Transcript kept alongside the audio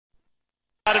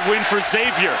Win for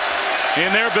Xavier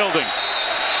in their building.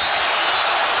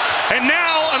 And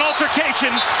now an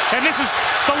altercation, and this is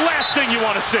the last thing you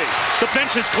want to see. The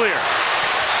bench is clear.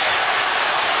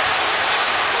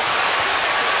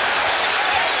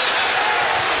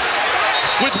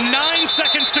 With 9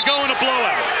 seconds to go in a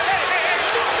blowout.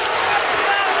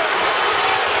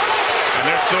 And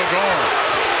they're still going.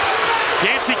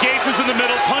 Yancy Gates is in the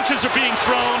middle. Punches are being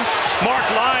thrown. Mark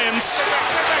Lyons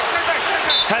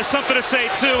has something to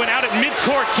say too. And out at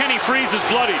midcourt, Kenny Frease is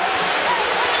bloodied.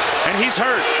 And he's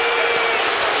hurt.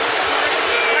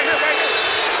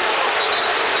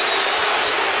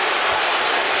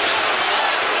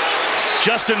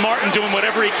 Justin Martin doing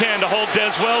whatever he can to hold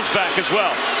Des Wells back as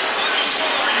well.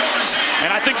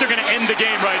 And I think they're going to end the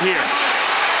game right here.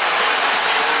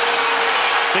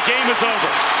 The game is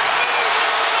over.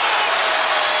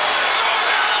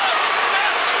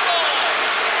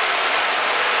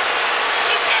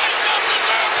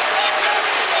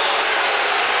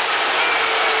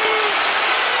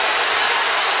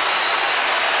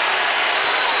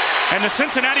 And the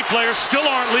Cincinnati players still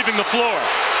aren't leaving the floor.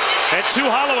 And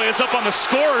Holloway is up on the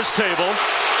scorer's table,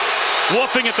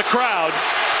 woofing at the crowd.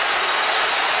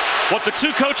 What the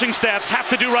two coaching staffs have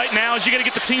to do right now is you got to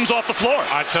get the teams off the floor.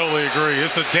 I totally agree.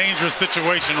 It's a dangerous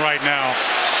situation right now.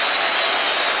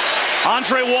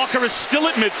 Andre Walker is still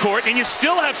at midcourt, and you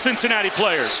still have Cincinnati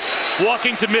players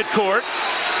walking to midcourt.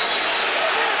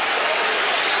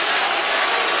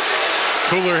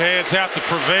 Cooler heads have to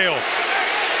prevail.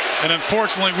 And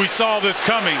unfortunately, we saw this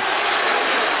coming.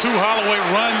 Holloway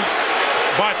runs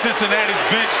by Cincinnati's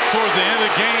bench towards the end of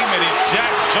the game, and he's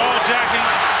jaw-jacking.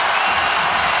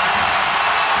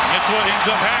 And that's what ends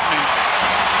up happening.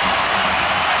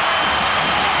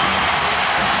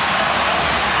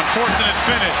 Unfortunate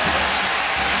finish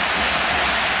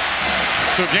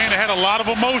to a game that had a lot of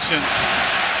emotion.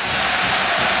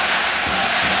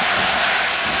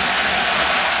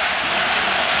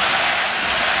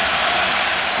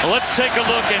 Let's take a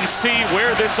look and see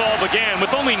where this all began.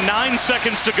 With only 9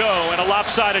 seconds to go in a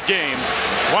lopsided game.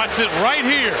 Watch it right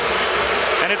here.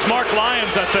 And it's Mark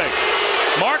Lyons, I think.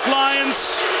 Mark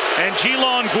Lyons and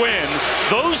Jelon Gwynn,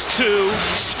 those two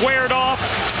squared off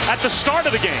at the start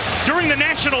of the game. During the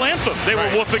national anthem, they were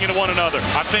woofing into one another.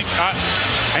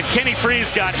 And Kenny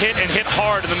Frease got hit and hit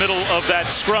hard in the middle of that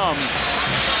scrum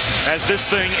as this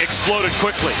thing exploded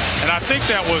quickly. And I think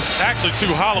that was actually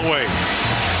Holloway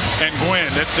and Gwynn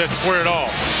that squared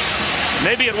off.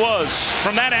 Maybe it was.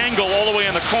 From that angle all the way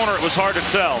in the corner, it was hard to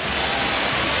tell.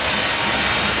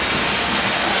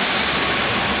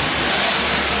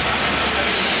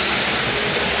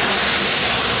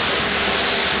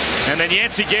 And then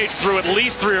Yancy Gates threw at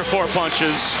least 3 or 4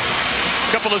 punches. A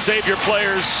couple of Xavier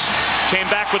players came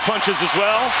back with punches as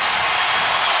well.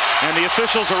 And the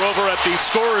officials are over at the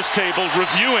scorer's table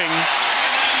reviewing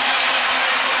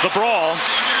the brawl.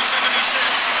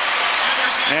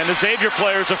 And the Xavier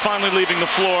players are finally leaving the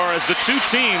floor as the two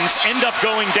teams end up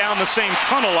going down the same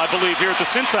tunnel, I believe, here at the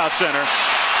Cintas Center,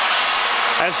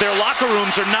 as their locker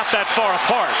rooms are not that far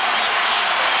apart.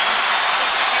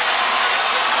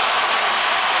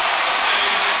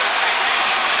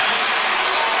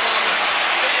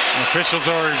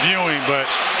 Officials are reviewing, but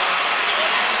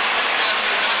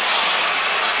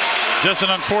just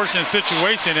an unfortunate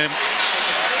situation, and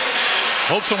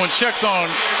hope someone checks on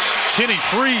Kenny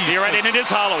Frease. You're right, and it is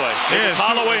Holloway. It is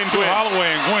Holloway and Gwynn. Holloway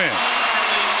and Gwynn.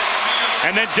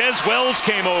 And then Des Wells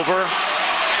came over,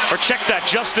 or checked that.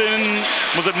 Justin,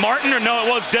 was it Martin or no?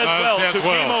 It was Des Wells who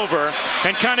came over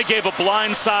and kind of gave a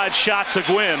blindside shot to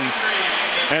Gwynn,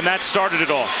 and that started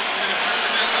it off.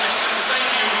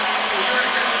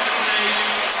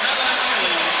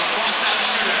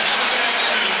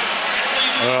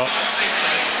 Well,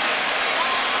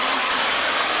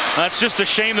 that's just a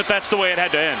shame that that's the way it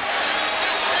had to end.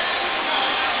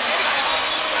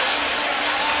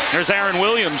 There's Aaron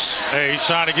Williams. Hey, he's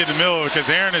trying to get in the middle because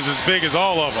Aaron is as big as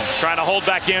all of them. Trying to hold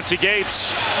back Yancy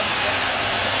Gates.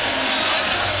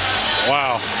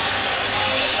 Wow.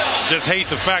 Just hate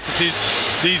the fact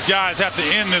that these guys have to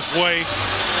end this way.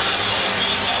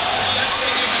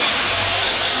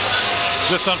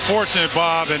 Just unfortunate,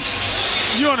 Bob. And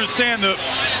you understand the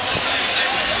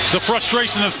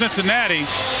frustration of Cincinnati,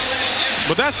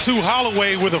 but that's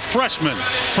Holloway with a freshman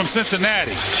from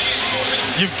Cincinnati.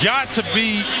 You've got to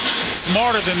be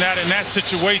smarter than that in that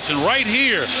situation. Right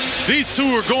here, these two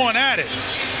are going at it.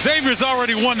 Xavier's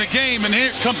already won the game, and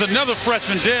here comes another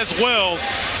freshman, Des Wells,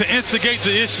 to instigate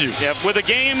the issue. Yeah, with a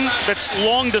game that's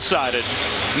long decided,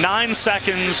 9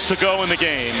 seconds to go in the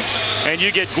game, and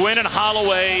you get Gwynn and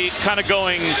Holloway kind of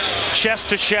going chest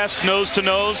to chest, nose to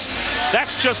nose.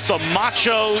 That's just the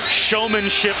macho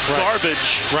showmanship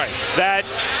garbage that,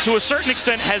 to a certain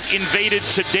extent, has invaded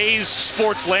today's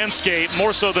sports landscape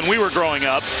more so than we were growing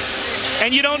up.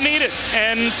 And you don't need it.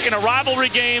 And in a rivalry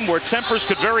game where tempers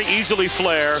could very easily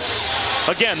flare,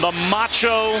 again, the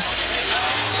macho,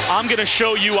 I'm going to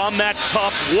show you I'm that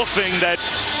tough woofing that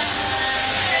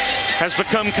has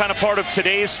become kind of part of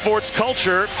today's sports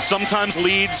culture, sometimes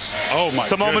leads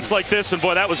to moments like this. And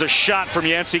boy, that was a shot from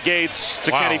Yancy Gates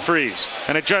to Kenny Frease.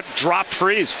 And it just dropped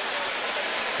Frease.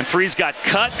 And Frease got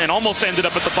cut and almost ended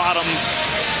up at the bottom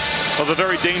of a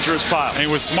very dangerous pile. And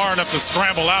he was smart enough to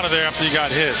scramble out of there after he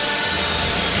got hit.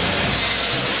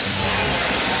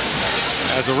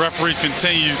 As the referees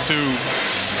continue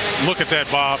to look at that,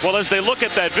 Bob. Well, as they look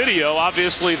at that video,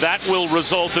 obviously that will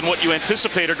result in what you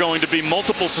anticipate are going to be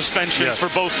multiple suspensions for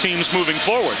both teams moving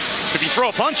forward. If you throw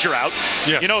a punch, you're out.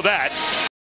 You know that.